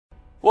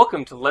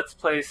Welcome to Let's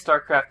Play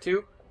Starcraft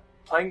 2.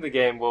 Playing the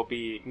game will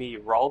be me,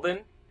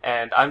 Ralden,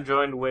 and I'm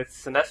joined with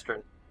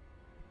Sinestrin.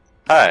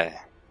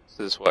 Hi.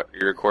 This is what,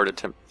 you recorded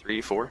attempt 3,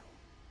 4?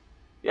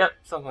 Yep,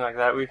 something like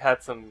that. We've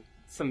had some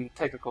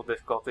technical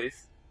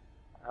difficulties.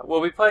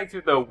 We'll be playing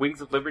through the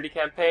Wings of Liberty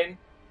campaign,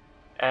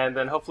 and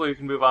then hopefully we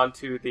can move on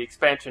to the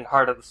expansion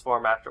Heart of the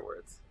Swarm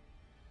afterwards.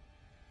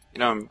 You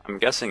know, I'm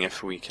guessing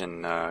if we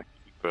can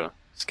keep a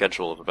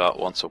schedule of about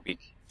once a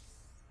week,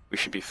 we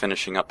should be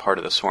finishing up Heart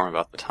of the Swarm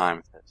about the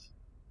time that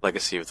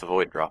Legacy of the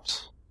Void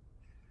drops.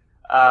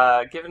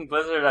 Given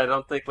Blizzard, I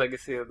don't think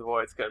Legacy of the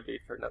Void's going to be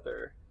for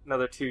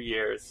another 2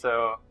 years,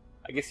 so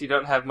I guess you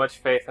don't have much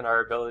faith in our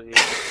ability to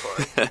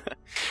score.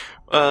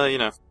 Well, you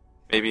know,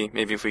 maybe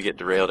if we get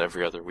derailed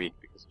every other week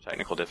because of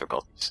technical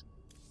difficulties.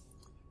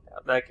 Yeah,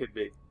 that could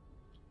be.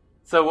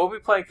 So we'll be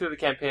playing through the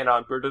campaign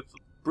on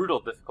brutal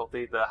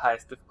difficulty, the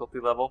highest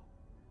difficulty level.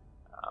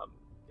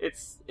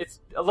 It's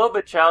a little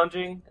bit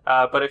challenging,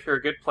 but if you're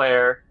a good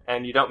player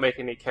and you don't make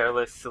any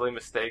careless, silly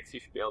mistakes, you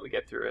should be able to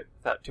get through it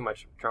without too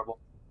much trouble.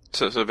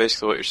 So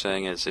basically what you're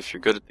saying is if you're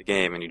good at the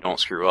game and you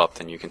don't screw up,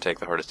 then you can take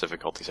the hardest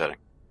difficulty setting.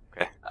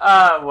 Okay?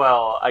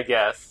 Well, I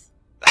guess.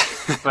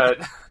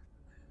 But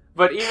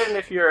even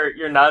if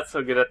you're not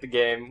so good at the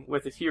game,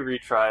 with a few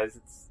retries,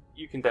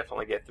 you can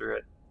definitely get through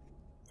it.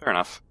 Fair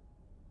enough.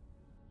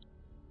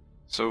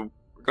 So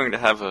we're going to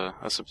have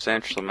a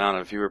substantial amount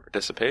of viewer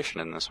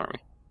participation in this, aren't we?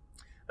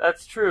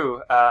 That's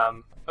true.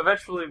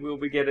 Eventually we'll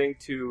be getting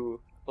to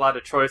a lot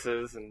of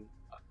choices on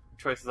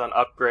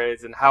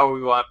upgrades and how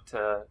we want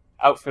to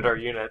outfit our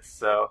units,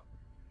 so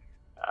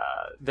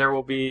there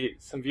will be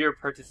some viewer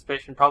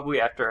participation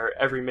probably after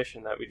every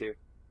mission that we do.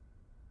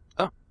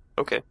 Oh,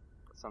 okay.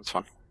 That sounds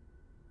fun.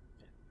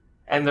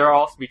 And there will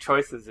also be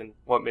choices in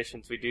what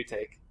missions we do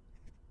take.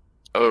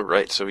 Oh,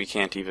 right, so we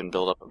can't even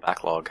build up a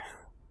backlog.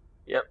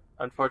 Yep,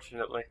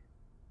 unfortunately.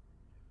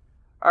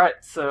 Alright,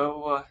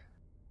 so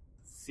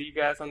see you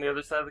guys on the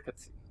other side of the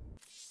cutscene.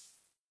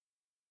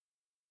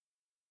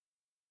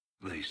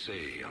 They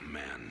say a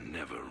man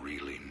never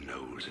really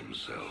knows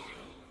himself.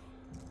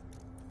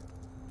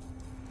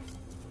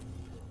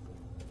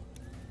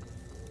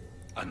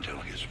 Until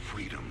his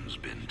freedom's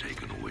been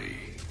taken away.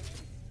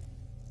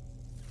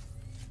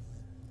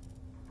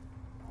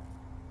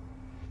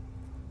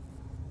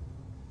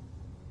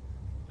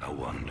 I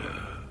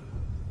wonder,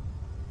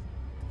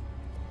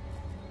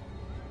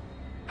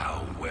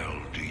 how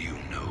well do you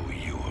know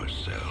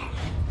yourself?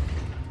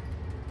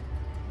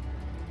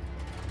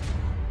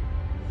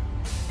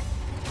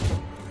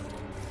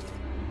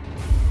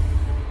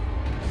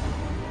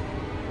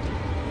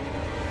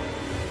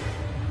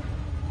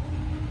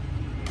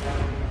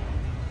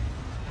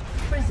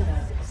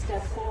 Prisoner,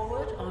 step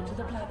forward onto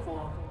the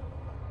platform.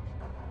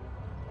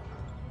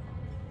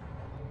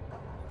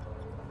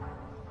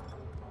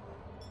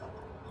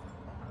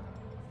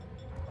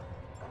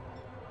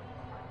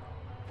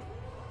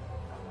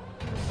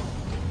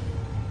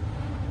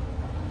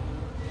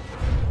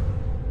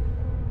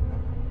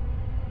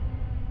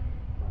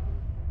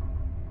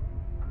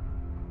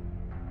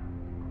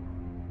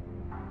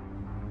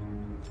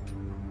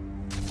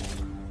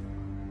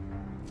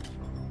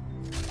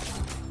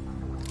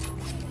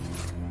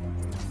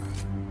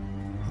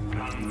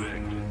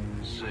 Convict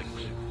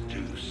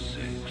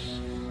 626.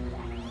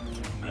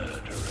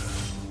 Murderer.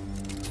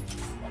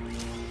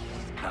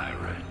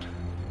 Pirate.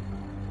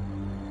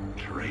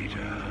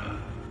 Traitor.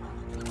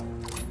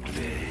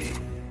 Today,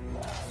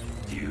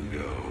 you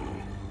go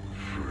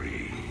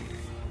free.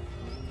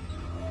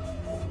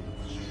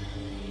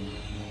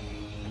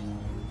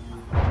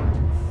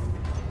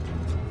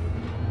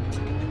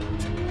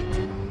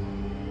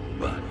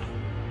 But,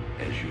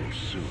 as you'll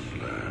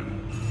soon learn,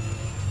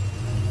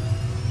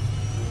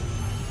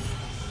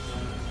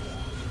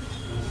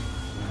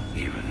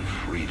 even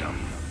freedom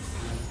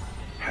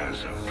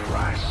has a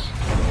price.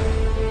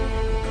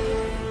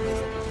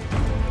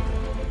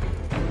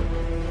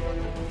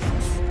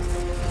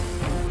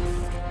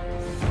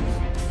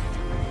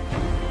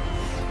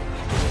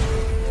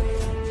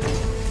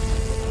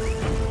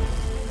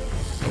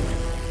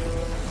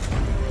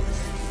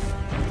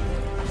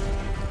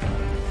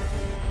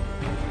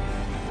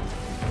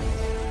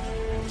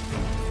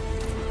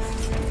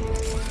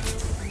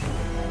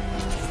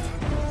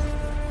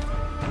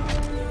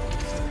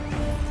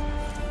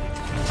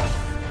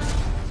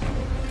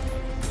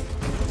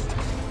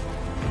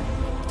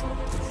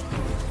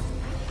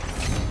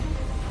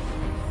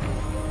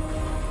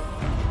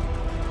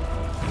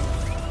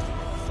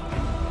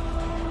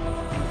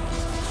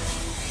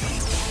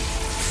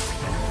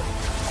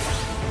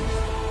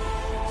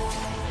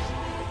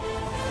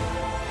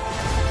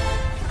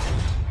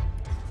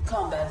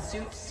 Combat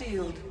suit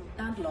sealed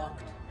and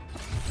locked.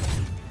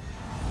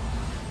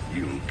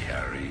 You'll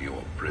carry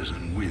your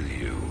prison with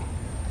you.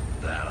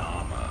 That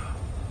armor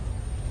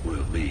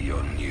will be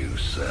your new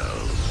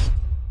cells.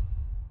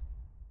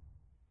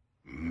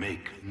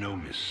 Make no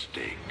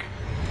mistake.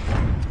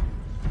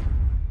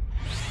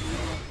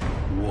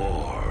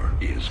 War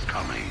is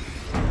coming.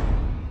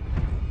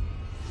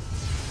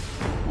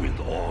 With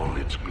all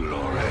its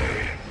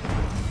glory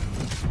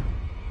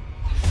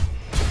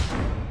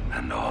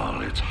and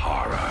all its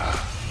horror.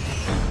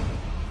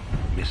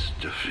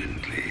 Mr.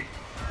 Findlay,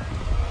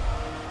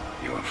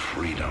 your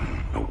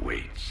freedom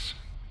awaits.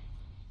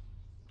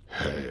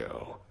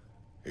 Hell,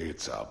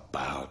 it's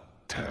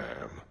about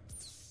time.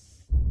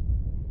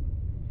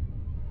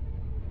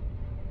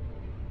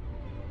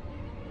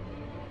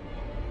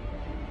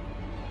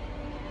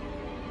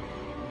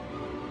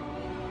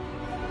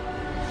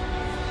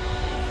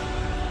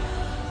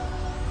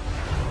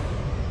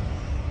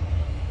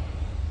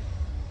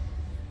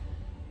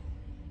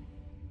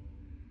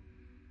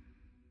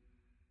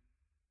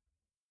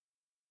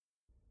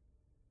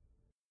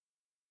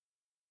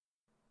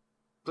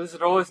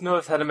 Blizzard always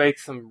knows how to make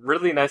some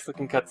really nice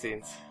looking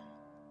cutscenes.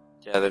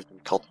 Yeah, they've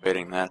been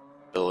cultivating that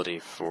ability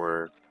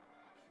for,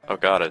 oh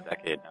god, a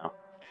decade now.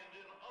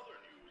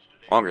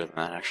 Longer than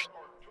that, actually.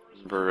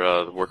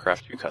 Remember, the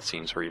Warcraft 2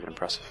 cutscenes were even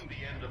impressive.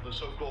 The end of the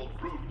so-called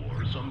Brood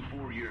War some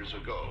 4 years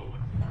ago.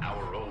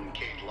 Our own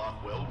Kate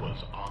Lockwell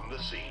was on the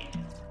scene.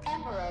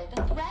 Emperor,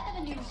 the threat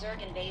of a new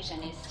Zerg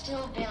invasion is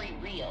still very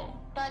real.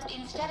 But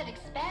instead of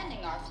expanding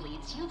our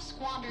fleets, you've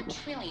squandered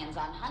trillions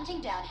on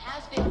hunting down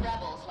has-been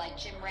rebels like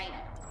Jim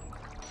Raynor.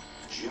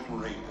 Jim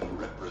Raynor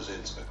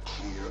represents a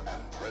clear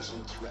and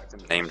present threat.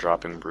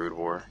 Name-dropping Brood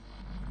War.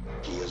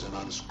 He is an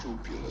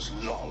unscrupulous,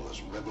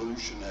 lawless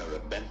revolutionary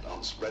bent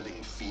on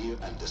spreading fear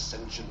and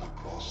dissension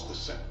across the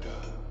sector.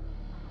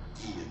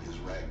 He and his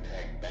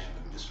ragtag band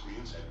of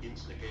miscreants have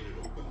instigated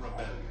open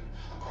rebellion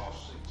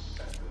across 6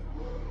 separate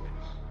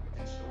worlds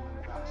and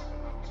stolen vast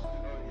amounts of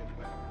civilian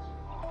weapons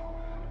and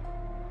armor.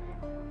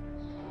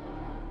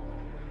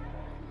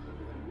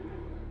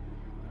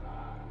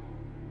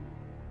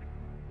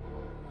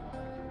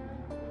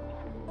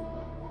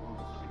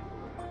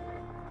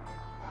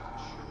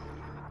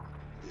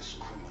 This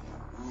criminal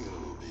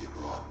will be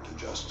brought to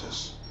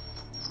justice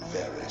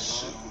very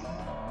soon.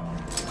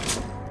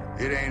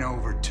 It ain't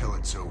over till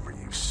it's over,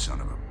 you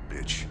son of a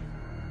bitch.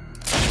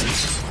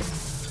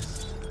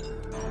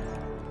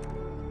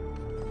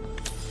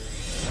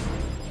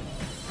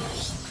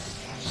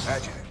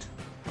 Adjutant,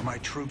 are my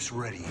troops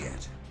ready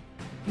yet?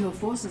 Your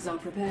forces are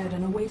prepared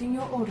and awaiting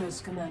your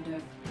orders,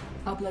 Commander.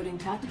 Uploading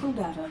tactical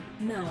data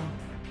now.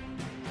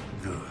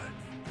 Good.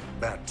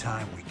 About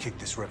time we kick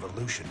this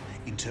revolution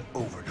into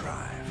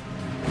overdrive.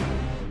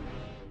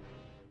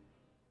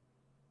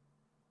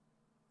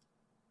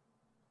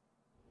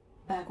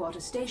 Backwater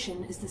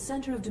Station is the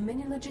center of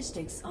Dominion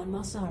logistics on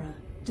Marsara.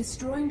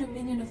 Destroying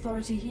Dominion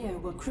authority here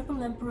will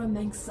cripple Emperor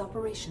Mengsk's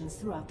operations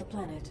throughout the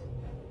planet.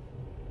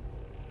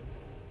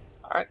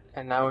 Alright,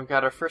 and now we've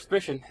got our first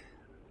mission.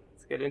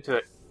 Let's get into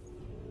it.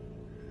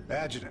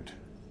 Adjutant,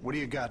 what do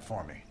you got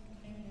for me?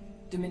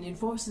 Dominion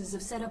forces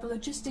have set up a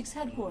logistics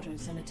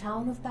headquarters in a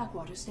town of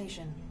Backwater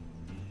Station.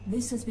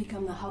 This has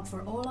become the hub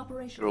for all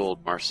operations. Good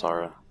old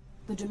Marsara.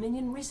 The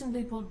Dominion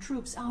recently pulled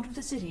troops out of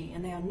the city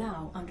and they are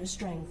now under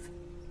strength.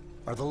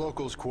 Are the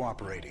locals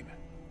cooperating?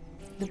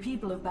 The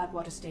people of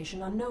Backwater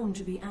Station are known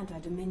to be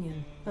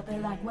anti-Dominion, but they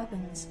lack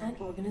weapons and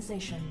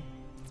organization.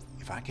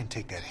 If I can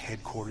take that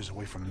headquarters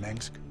away from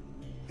Mengsk,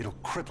 it'll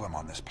cripple him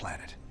on this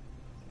planet.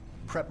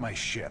 Prep my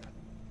ship.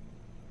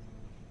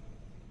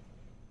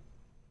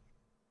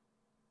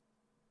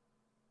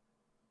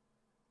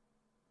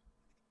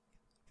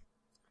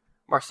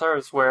 Marsara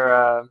is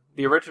where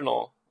the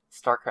original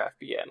Starcraft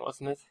began,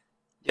 wasn't it?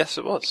 Yes,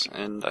 it was,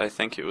 and I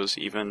think it was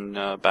even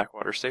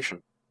Backwater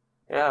Station.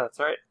 Yeah, that's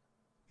right.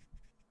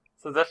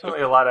 So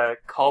definitely a lot of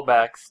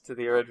callbacks to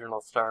the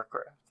original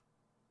Starcraft.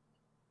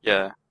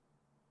 Yeah.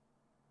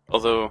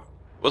 Although,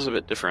 it was a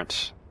bit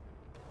different.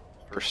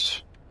 The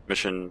first few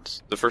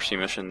missions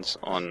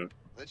in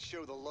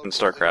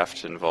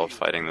StarCraft involved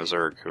fighting the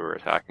Zerg who were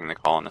attacking the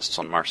colonists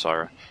on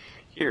Marsara.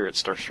 Here, it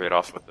starts straight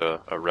off with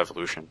a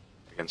revolution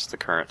against the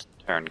current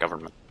Terran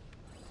government.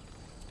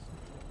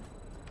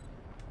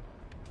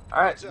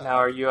 Alright, now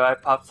our UI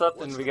pops up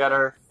and we got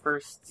our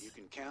first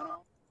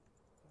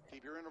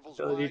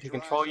ability to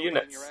control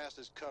units.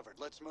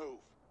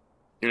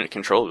 Unit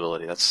control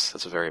ability,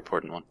 that's a very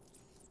important one.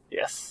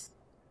 Yes.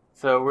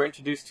 So we're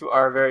introduced to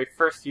our very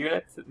first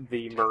unit,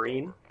 the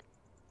Marine.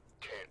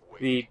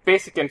 The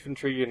basic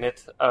infantry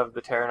unit of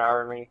the Terran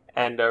army,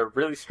 and a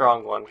really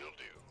strong one.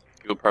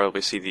 You'll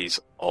probably see these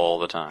all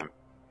the time.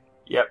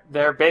 Yep,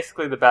 they're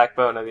basically the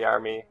backbone of the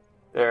army.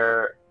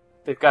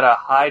 They've got a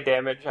high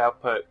damage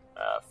output,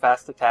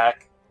 fast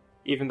attack,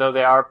 even though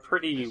they are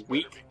pretty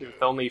weak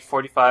with only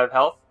 45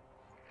 health.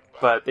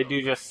 But they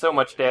do just so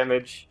much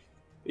damage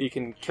that you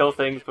can kill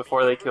things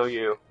before they kill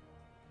you.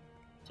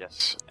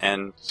 Yes,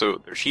 and so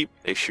they're cheap.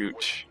 They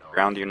shoot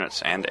ground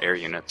units and air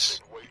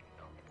units.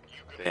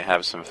 They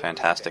have some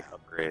fantastic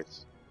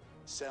upgrades.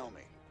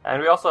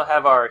 And we also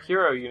have our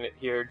hero unit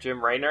here,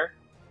 Jim Raynor,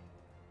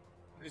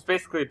 who's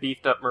basically a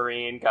beefed up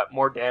Marine, got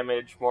more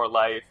damage, more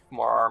life,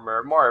 more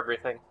armor, more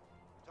everything.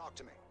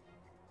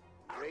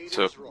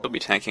 So he'll be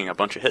tanking a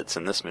bunch of hits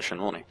in this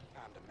mission, won't he?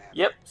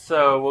 Yep,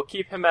 so we'll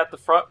keep him at the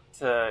front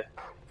to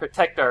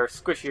protect our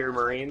squishier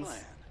Marines.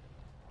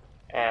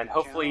 and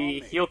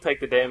hopefully he'll take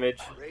the damage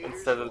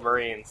instead of the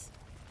Marines.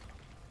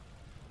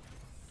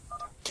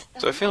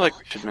 So I feel like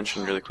we should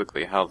mention really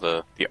quickly how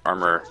the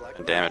armor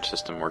and damage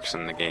system works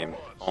in the game,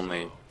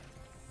 only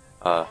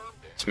to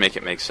make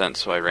it make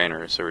sense why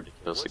Raynor is so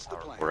ridiculously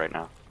powerful right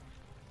now.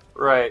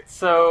 Right,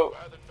 so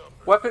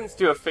weapons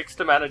do a fixed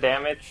amount of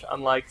damage,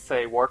 unlike,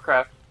 say,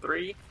 Warcraft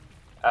 3,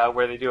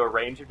 where they do a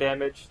range of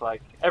damage.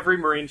 Like, every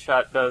Marine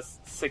shot does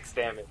 6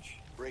 damage,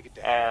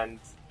 and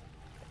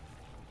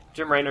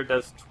Jim Raynor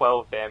does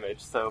 12 damage,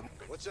 so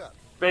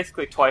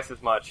basically twice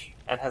as much,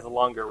 and has a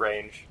longer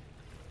range.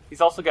 He's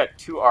also got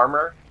 2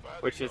 armor,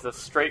 which is a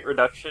straight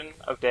reduction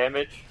of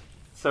damage,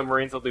 so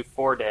Marines will do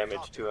 4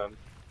 damage to him,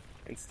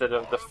 instead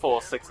of the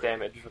full 6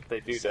 damage that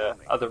they do to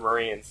other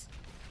Marines.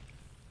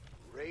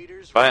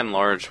 By and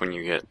large, when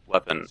you get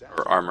weapon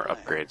or armor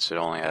upgrades, it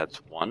only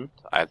adds 1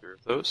 to either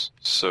of those,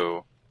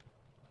 so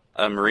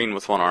a Marine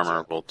with 1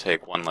 armor will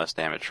take 1 less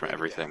damage from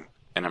everything,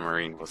 and a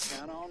Marine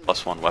with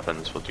 +1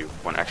 weapons will do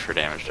 1 extra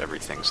damage to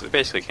everything, so they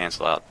basically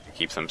cancel out to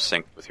keep them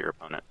synced with your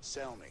opponent,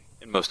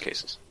 in most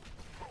cases.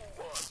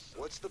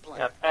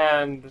 Yep,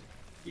 and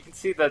you can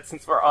see that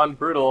since we're on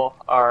Brutal,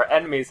 our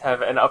enemies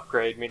have an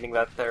upgrade, meaning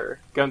that their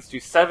guns do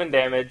 7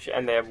 damage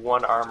and they have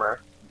 1 armor.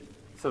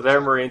 So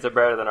their Marines are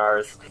better than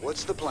ours.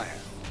 What's the plan?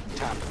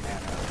 Time to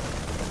man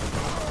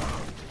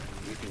up.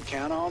 You can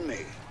count on me.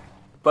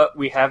 But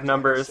we have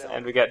numbers,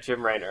 and we got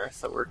Jim Raynor,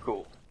 so we're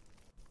cool.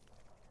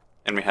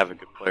 And we have a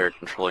good player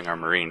controlling our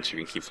Marines who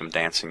can keep them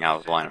dancing out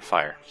of the line of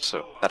fire,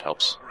 so that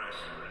helps.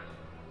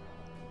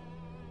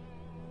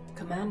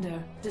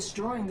 Commander,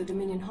 destroying the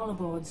Dominion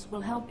holoboards will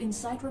help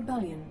incite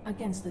rebellion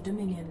against the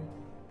Dominion.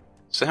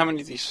 So how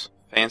many of these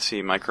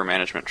fancy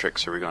micromanagement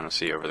tricks are we going to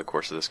see over the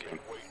course of this game?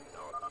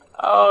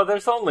 Oh,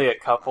 there's only a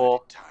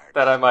couple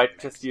that I might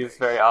just use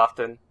very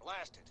often.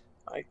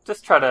 I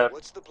just try to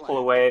pull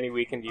away any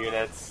weakened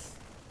units.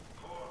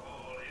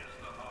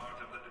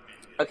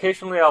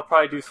 Occasionally I'll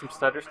probably do some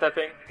stutter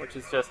stepping, which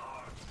is just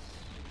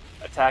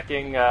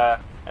attacking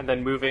and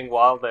then moving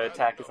while the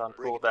attack is on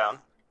cooldown.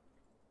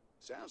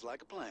 Sounds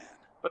like a plan.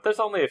 But there's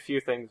only a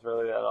few things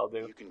really that I'll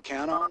do. You can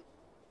count on.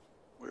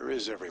 Where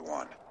is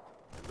everyone?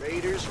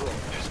 Raiders roll.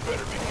 This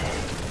better be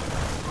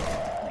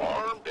good.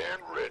 Armed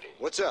and ready.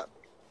 What's up?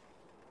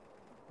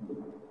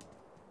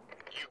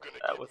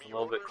 That was a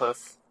little bit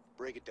close.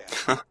 Break it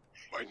down.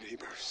 My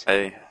neighbors.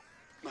 I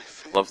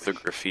love the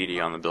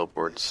graffiti on the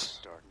billboards.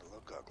 Starting to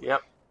look ugly.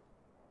 Yep.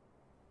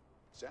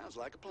 Sounds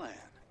like a plan.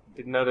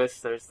 You'd notice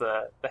there's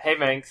the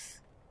Haymanks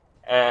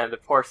and the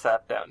poor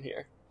sap down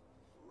here.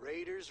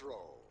 Raiders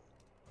roll.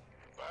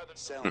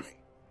 Sell me.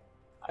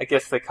 I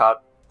guess they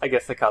caught the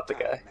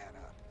guy. Man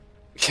up.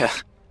 Yeah,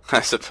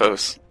 I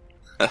suppose.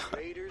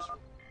 Raiders.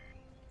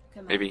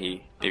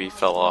 Maybe he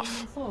fell off.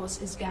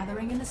 Force is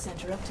gathering in the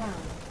center of town.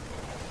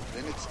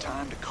 Then it's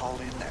time to call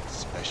in that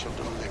special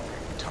delivery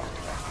we talked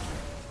about.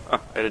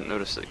 Oh, I didn't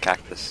notice that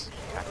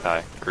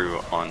cacti grew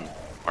on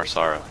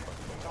Marsara.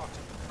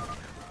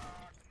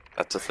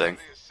 That's a thing.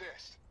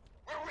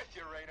 We're with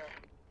you, Raynor.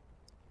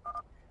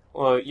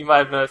 Well, you might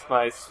have noticed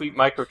my sweet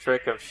micro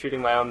trick of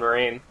shooting my own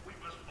Marine.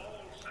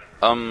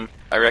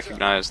 I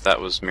recognize that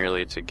was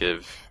merely to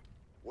give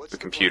the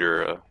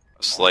computer a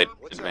slight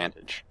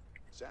advantage.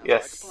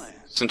 Yes.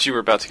 Since you were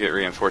about to get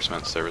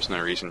reinforcements, there was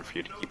no reason for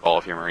you to keep all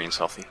of your Marines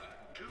healthy.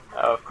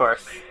 Oh, of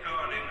course.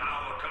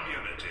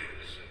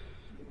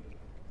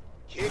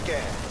 Kick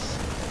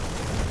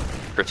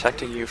ass.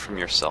 Protecting you from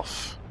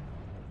yourself.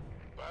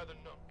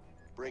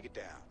 Break it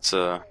down. It's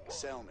a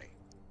Sell me.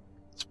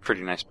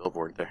 pretty nice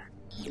billboard there.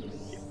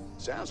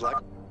 Sounds like.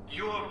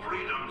 Your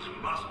freedoms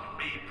must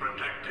be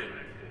protected.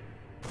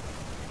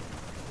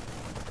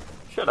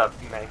 Shut up,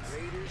 Manx.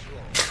 Raiders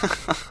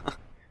roll.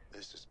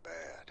 This is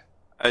bad.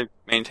 I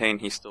maintain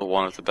he's still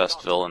one of the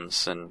best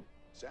villains in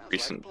Sounds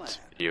recent like a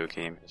plan. video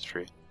game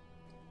history.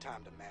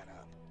 Time to man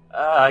up.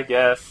 I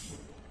guess.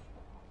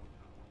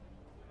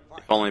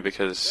 If only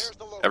because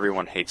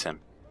everyone hates him.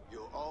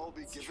 You'll all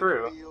be given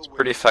true. a meal It's when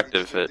pretty you reach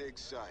effective the at dig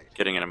site.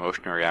 getting an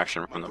emotional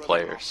reaction from My the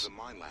brother players. lost the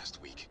mine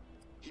last week.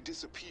 He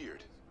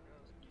disappeared.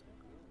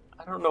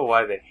 I don't know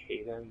why they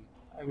hate him.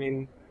 I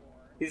mean,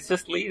 he's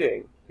just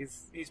leading.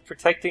 He's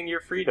protecting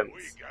your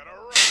freedoms.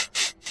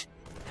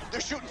 They're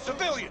shooting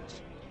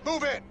civilians.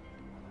 Move in.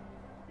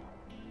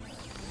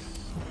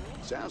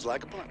 Sounds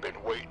like a plan.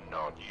 Been waiting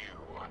on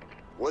you.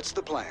 What's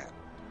the plan?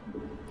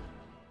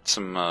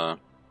 Some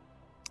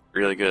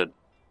really good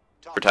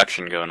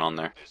protection going on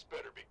there. This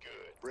better be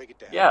good. Break it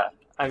down. Yeah,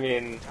 I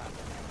mean,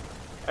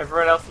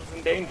 everyone else is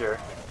in danger.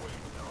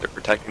 They're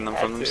protecting them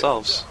Had from to.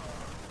 themselves.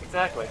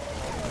 Exactly.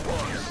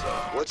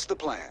 What's the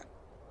plan?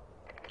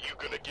 You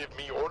gonna give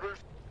me orders?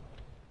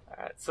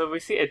 Alright, so we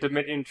see a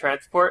Dominion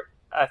transport.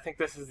 I think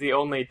this is the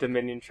only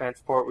Dominion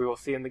transport we will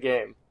see in the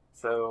game.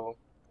 So,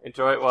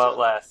 enjoy it while it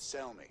lasts.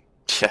 Sell me.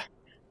 Yeah.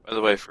 By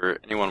the way, for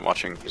anyone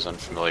watching who's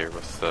unfamiliar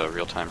with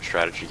real-time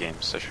strategy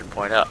games, I should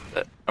point out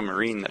that a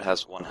Marine that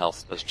has 1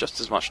 health does just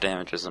as much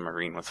damage as a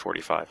Marine with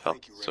 45 health.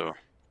 So,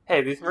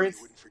 Hey, these Marines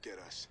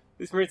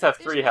These Marines have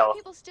 3 health.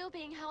 People still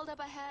being held up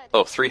ahead.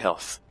 Oh, 3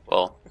 health.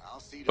 Well,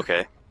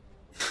 okay.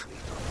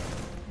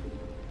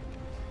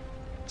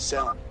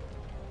 Sell.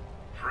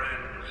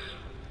 Friends,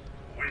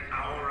 with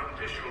our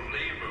official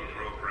labor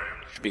program,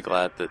 Should be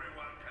glad that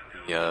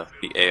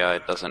the AI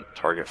doesn't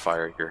target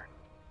fire your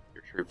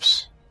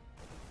troops.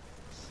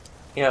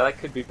 Yeah, that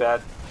could be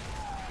bad.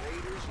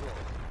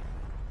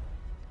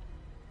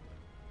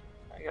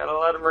 I got a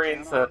lot of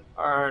Marines that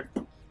aren't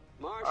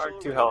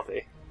too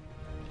healthy.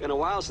 Been a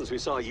while since we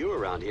saw you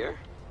around here.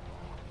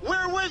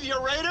 We're with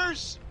you,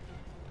 Raiders!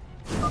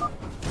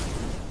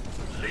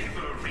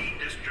 labor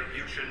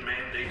redistribution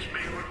mandates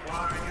may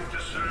require you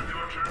to serve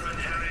your term in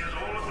areas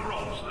all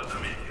across the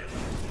Dominion.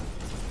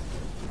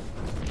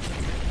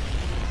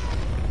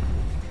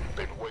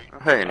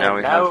 Hey, now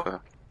we have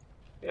a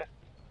yeah.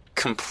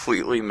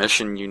 completely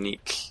mission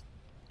unique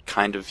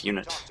kind of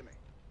unit.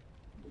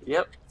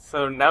 Yep.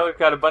 So now we've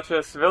got a bunch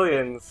of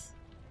civilians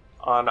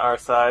on our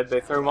side. They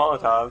throw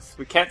Molotovs.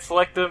 We can't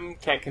select them,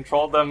 can't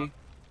control them.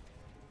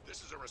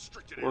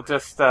 We'll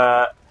just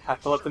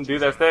have to let them do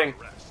their thing.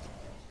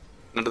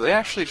 Now, do they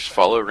actually just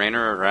follow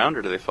Raynor around,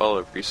 or do they follow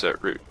a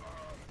preset route?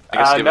 I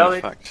guess given no,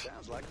 the fact.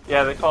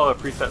 Yeah, they follow a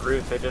preset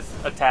route. They just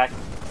attack.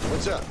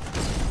 What's up?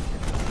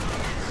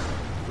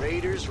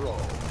 Raiders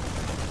roll.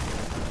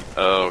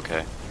 Oh,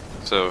 okay.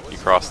 So you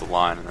cross the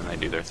line and then they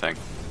do their thing.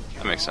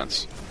 That makes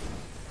sense.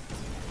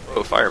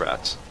 Oh, fire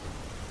bats.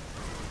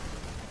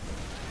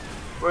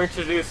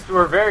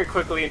 We're very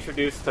quickly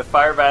introduced to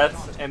fire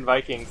bats and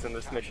Vikings in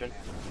this mission.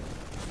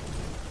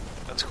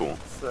 That's cool.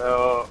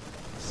 So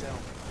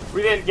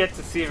we didn't get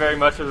to see very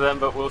much of them,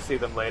 but we'll see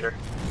them later.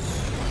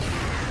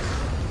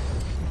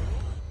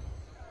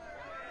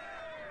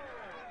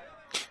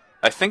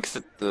 I think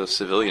that the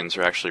civilians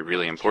are actually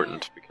really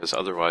important, because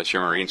otherwise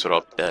your Marines would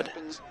all be dead.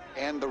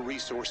 And the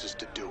resources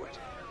to do it.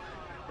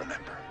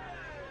 Remember,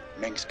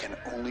 Minx can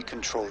only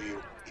control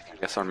you if you... I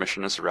guess our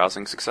mission is a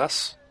rousing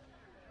success.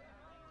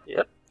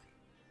 Yep.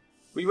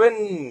 We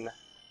win!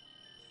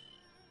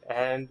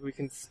 And we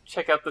can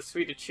check out the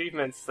sweet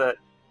achievements that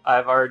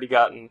I've already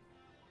gotten.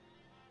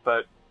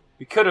 But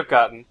we could have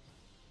gotten.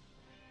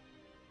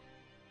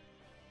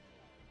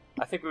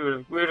 I think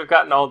we would have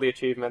gotten all the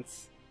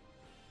achievements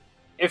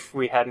if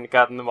we hadn't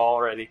gotten them all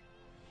already.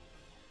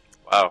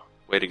 Wow,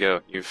 way to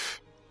go.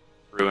 You've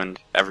ruined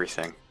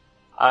everything.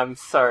 I'm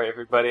sorry,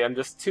 everybody. I'm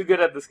just too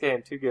good at this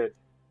game. Too good.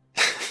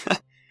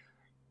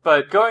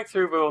 But going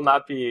through, we will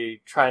not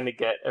be trying to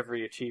get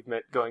every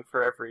achievement, going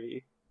for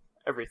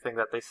everything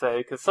that they say,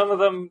 because some of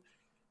them,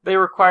 they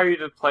require you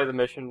to play the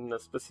mission in a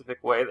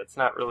specific way that's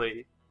not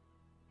really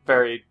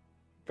very,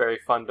 very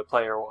fun to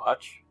play or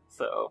watch.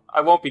 So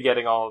I won't be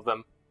getting all of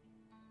them.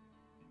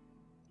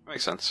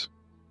 Makes sense.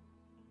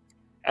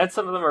 And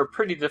some of them are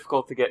pretty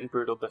difficult to get in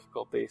brutal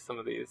difficulty, some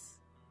of these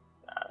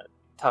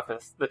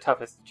the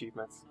toughest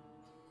achievements.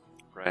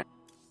 Right.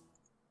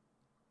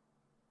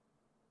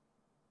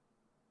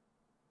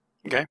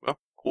 Okay, well,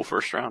 cool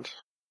first round.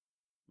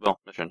 Well,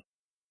 mission.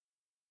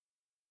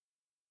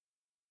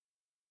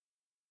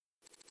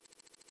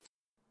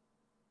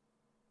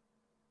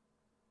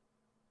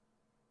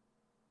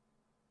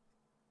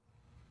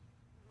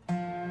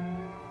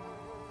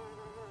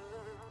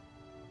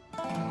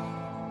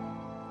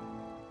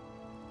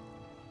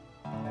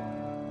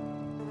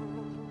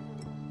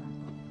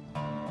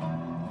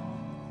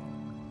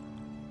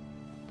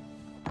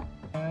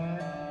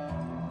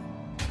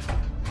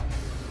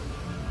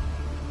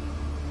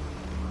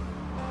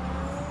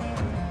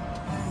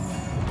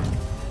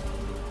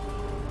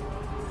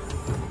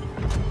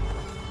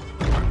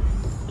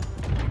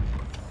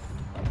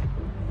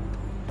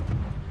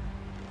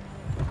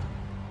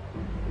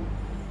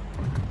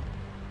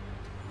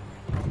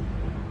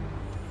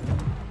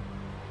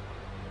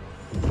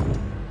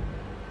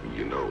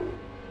 You know,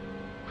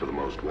 for the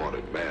most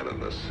wanted man in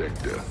the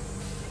sector,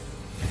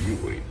 you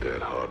ain't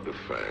that hard to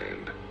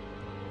find.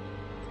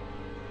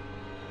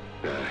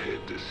 I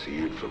had to see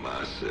it for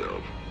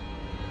myself.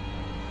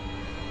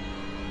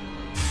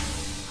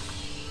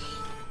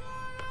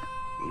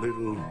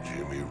 Little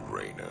Jimmy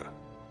Raynor,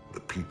 the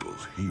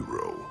people's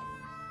hero.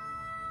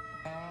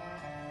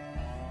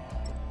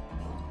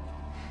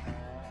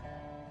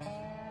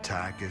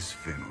 Tychus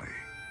Finley.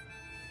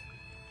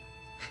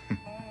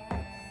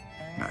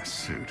 Nice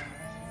suit.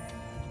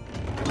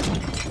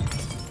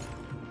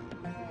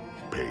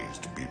 Pays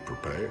to be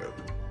prepared.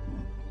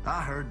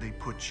 I heard they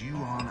put you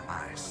on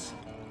ice.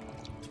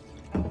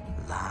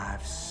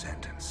 Life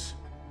sentence.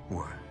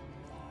 What?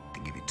 To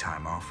give you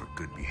time off for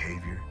good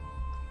behavior?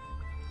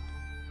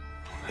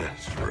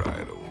 That's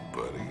right, old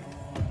buddy.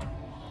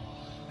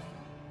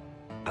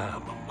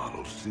 I'm a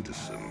model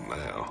citizen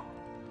now.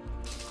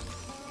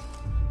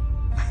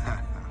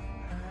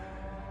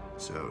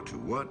 So to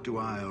what do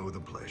I owe the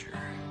pleasure?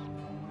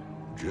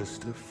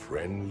 Just a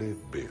friendly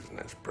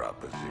business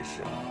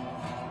proposition.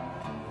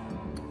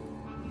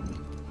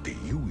 Do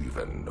you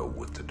even know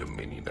what the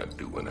Dominion are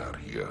doing out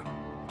here?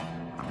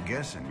 I'm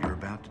guessing you're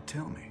about to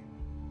tell me.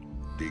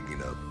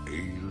 Digging up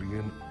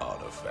alien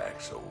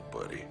artifacts, old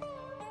buddy.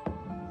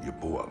 Your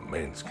boy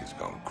Minsk has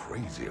gone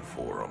crazy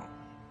for 'em.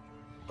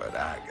 But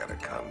I got a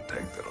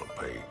contact that'll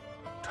pay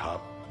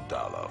top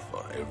dollar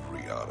for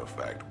every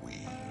artifact we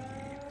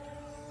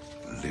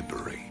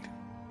liberate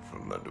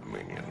from the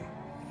Dominion.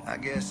 I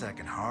guess I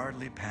can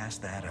hardly pass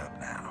that up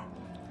now.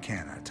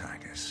 Can I,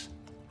 Tychus?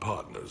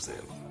 Partners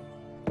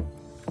then.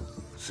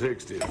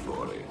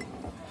 60-40.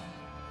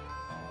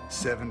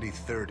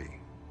 70-30.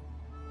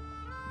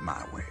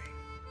 My way.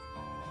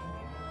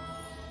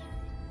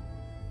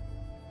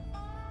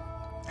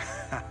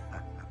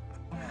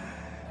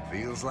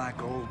 Feels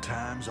like old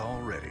times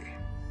already.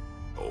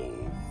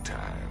 Old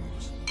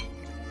times.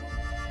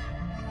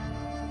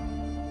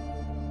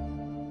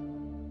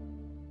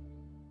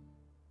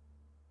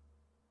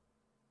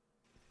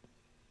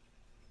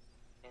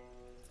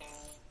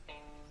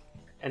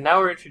 And now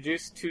we're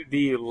introduced to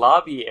the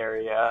lobby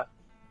area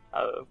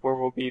where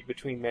we'll be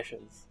between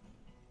missions.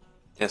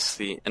 Yes,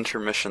 the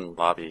intermission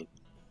lobby.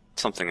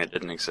 Something that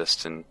didn't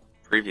exist in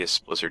previous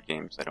Blizzard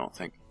games, I don't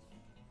think.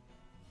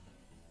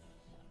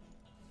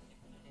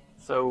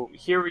 So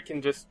here we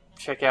can just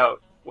check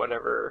out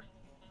whatever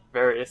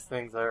various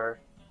things are.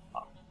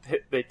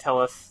 They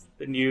tell us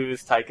the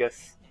news,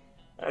 Tychus.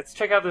 Let's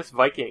check out this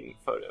Viking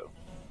photo.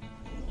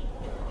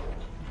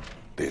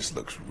 This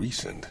looks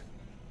recent.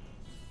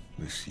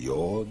 This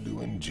your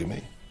doing,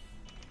 Jimmy?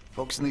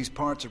 Folks in these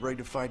parts are ready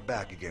to fight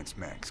back against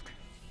Minsk.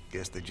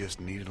 Guess they just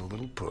needed a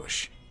little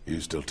push.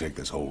 You still take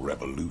this whole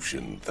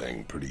revolution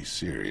thing pretty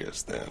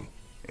serious, then?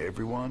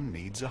 Everyone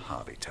needs a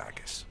hobby,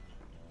 Tychus.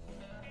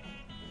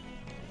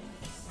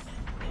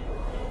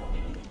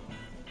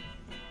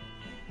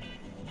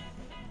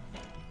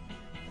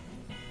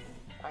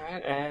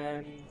 Alright,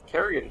 and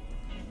Kerrigan.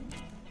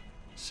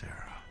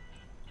 Sarah.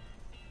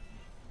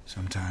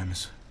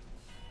 Sometimes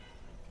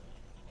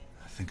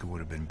I think it would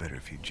have been better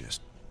if you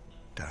just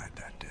died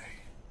that day.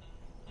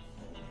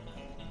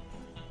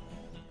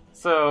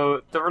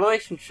 So, the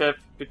relationship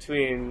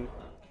between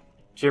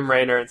Jim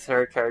Raynor and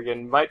Sarah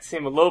Kerrigan might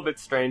seem a little bit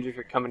strange if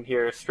you're coming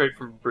here straight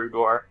from Brood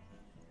War,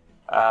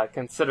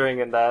 considering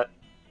in that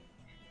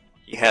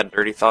He had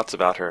dirty thoughts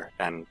about her,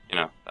 and,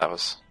 that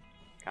was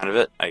kind of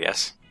it, I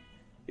guess.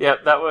 yeah,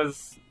 that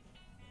was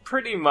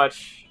pretty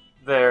much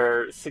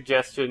their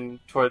suggestion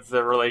towards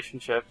the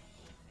relationship,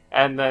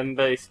 and then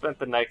they spent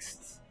the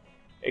next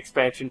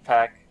expansion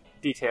pack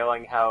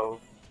detailing how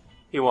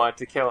he wanted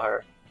to kill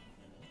her.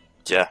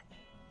 Yeah.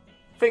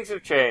 Things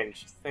have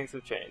changed.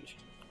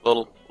 A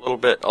little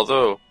bit,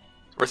 although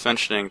it's worth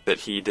mentioning that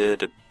he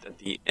did, at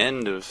the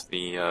end of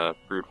the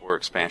Brood War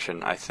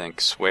expansion, I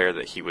think, swear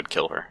that he would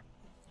kill her.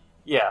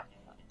 Yeah.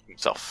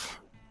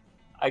 Himself.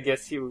 I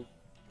guess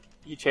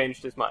he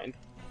changed his mind.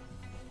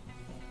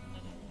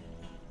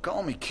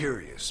 Call me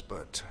curious,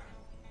 but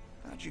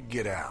how'd you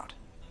get out?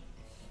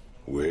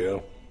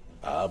 Well,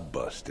 I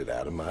busted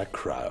out of my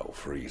cryo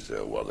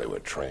freezer while they were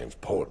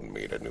transporting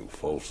me to New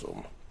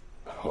Folsom.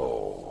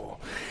 Oh,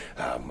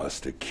 I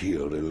must have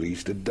killed at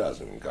least a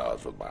dozen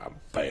guards with my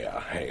bare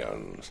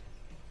hands.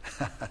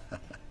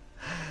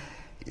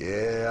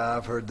 Yeah,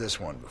 I've heard this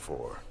one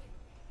before.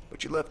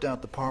 But you left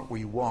out the part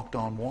where you walked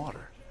on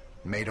water.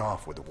 Made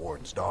off with the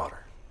warden's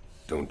daughter.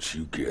 Don't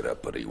you get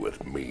uppity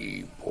with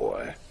me,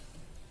 boy.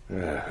 I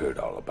heard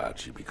all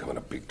about you becoming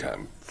a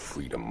big-time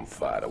freedom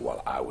fighter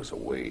while I was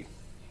away.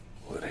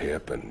 What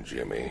happened,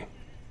 Jimmy?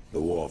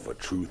 The war for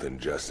truth and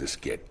justice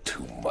get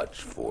too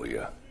much for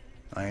you.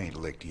 I ain't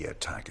licked yet,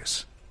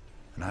 Tychus.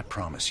 And I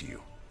promise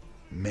you,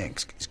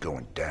 Minsk is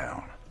going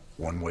down,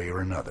 one way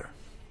or another.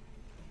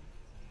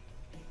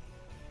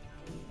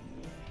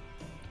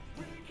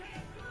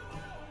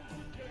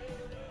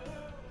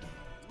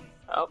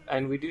 Oh,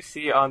 and we do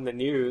see on the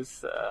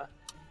news,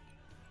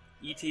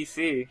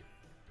 ETC,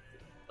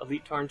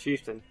 Elite Torn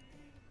Chieftain.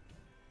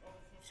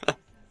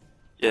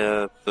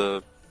 Yeah,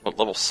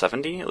 level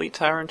 70 Elite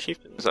Tyrant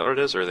Chieftain? Is that what it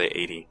is, or are they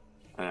 80?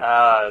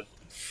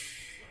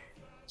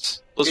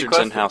 It's Blizzard's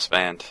in-house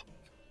band.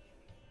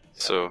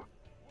 So,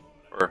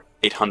 or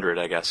 800,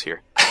 I guess,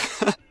 here.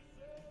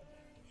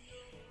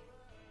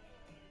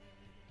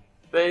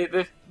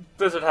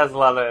 Blizzard has a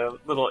lot of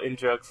little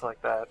in-jokes like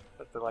that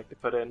they like to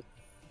put in.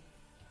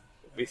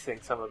 We'll be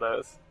seeing some of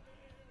those.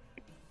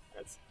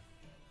 Let's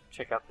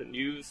check out the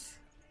news.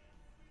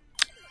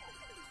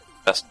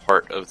 Best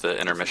part of the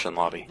intermission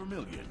lobby.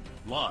 Vermilion,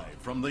 live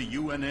from the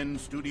UNN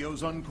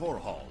studios on Core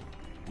Hall.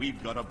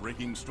 We've got a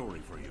breaking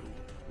story for you.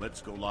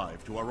 Let's go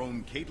live to our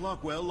own Kate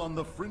Lockwell on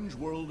the fringe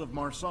world of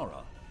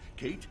Marsara.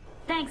 Kate?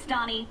 Thanks,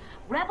 Donnie.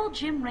 Rebel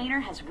Jim Raynor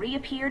has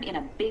reappeared in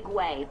a big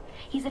way.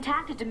 He's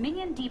attacked a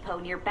Dominion depot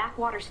near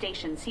Backwater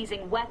Station,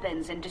 seizing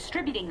weapons and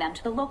distributing them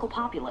to the local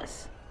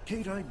populace.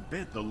 Kate, I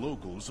bet the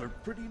locals are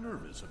pretty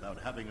nervous about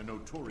having a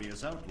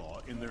notorious outlaw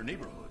in their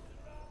neighborhood.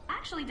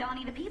 Actually,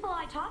 Donnie, the people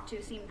I talked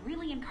to seemed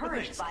really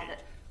encouraged by the...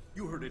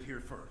 You heard it here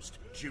first.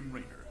 Jim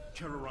Raynor,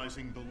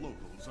 terrorizing the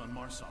locals on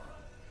Marsara.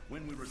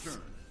 When we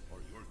return,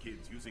 are your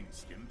kids using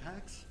stim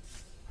packs?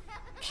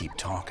 Keep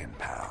talking,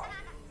 pal.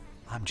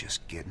 I'm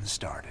just getting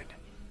started.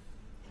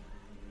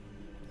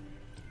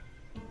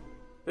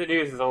 The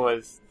news is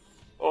always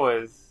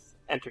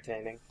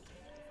entertaining,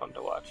 fun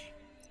to watch.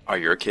 Are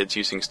your kids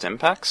using stim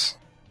packs?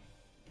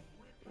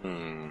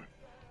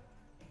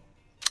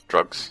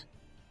 Drugs?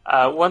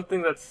 One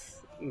thing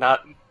that's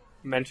not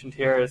mentioned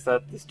here is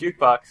that this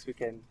jukebox we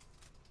can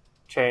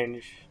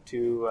change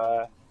to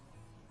a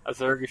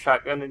Zerg, a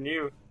Shotgun, and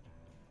You,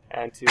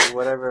 and to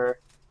whatever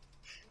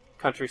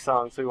country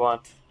songs we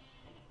want.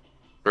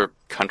 Or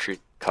country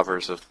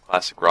covers of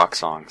classic rock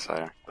songs.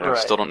 I Right.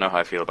 still don't know how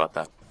I feel about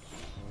that.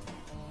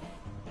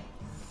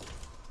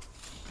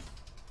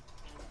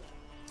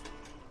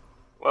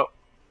 Well,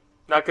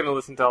 not going to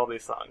listen to all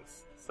these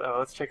songs, so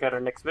let's check out our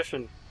next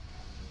mission.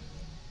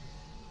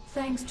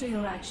 Thanks to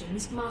your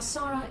actions,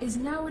 Marsara is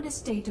now in a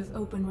state of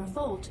open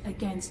revolt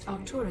against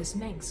Arcturus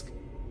Mengsk.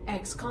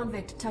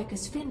 Ex-convict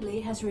Tychus Findlay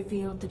has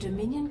revealed the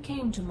Dominion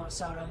came to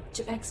Marsara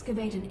to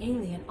excavate an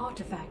alien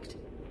artifact.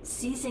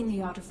 Seizing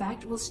the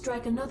artifact will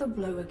strike another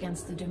blow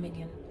against the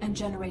Dominion and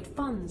generate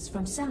funds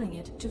from selling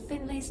it to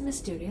Findlay's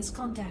mysterious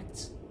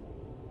contacts.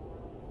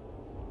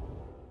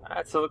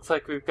 Alright, so it looks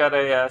like we've got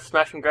a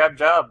smash and grab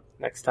job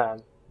next time.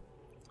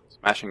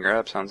 Smash and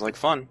grab sounds like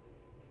fun.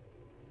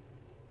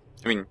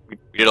 I mean, we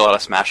did a lot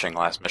of smashing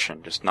last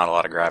mission, just not a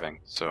lot of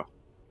grabbing, so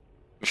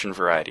mission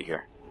variety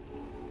here.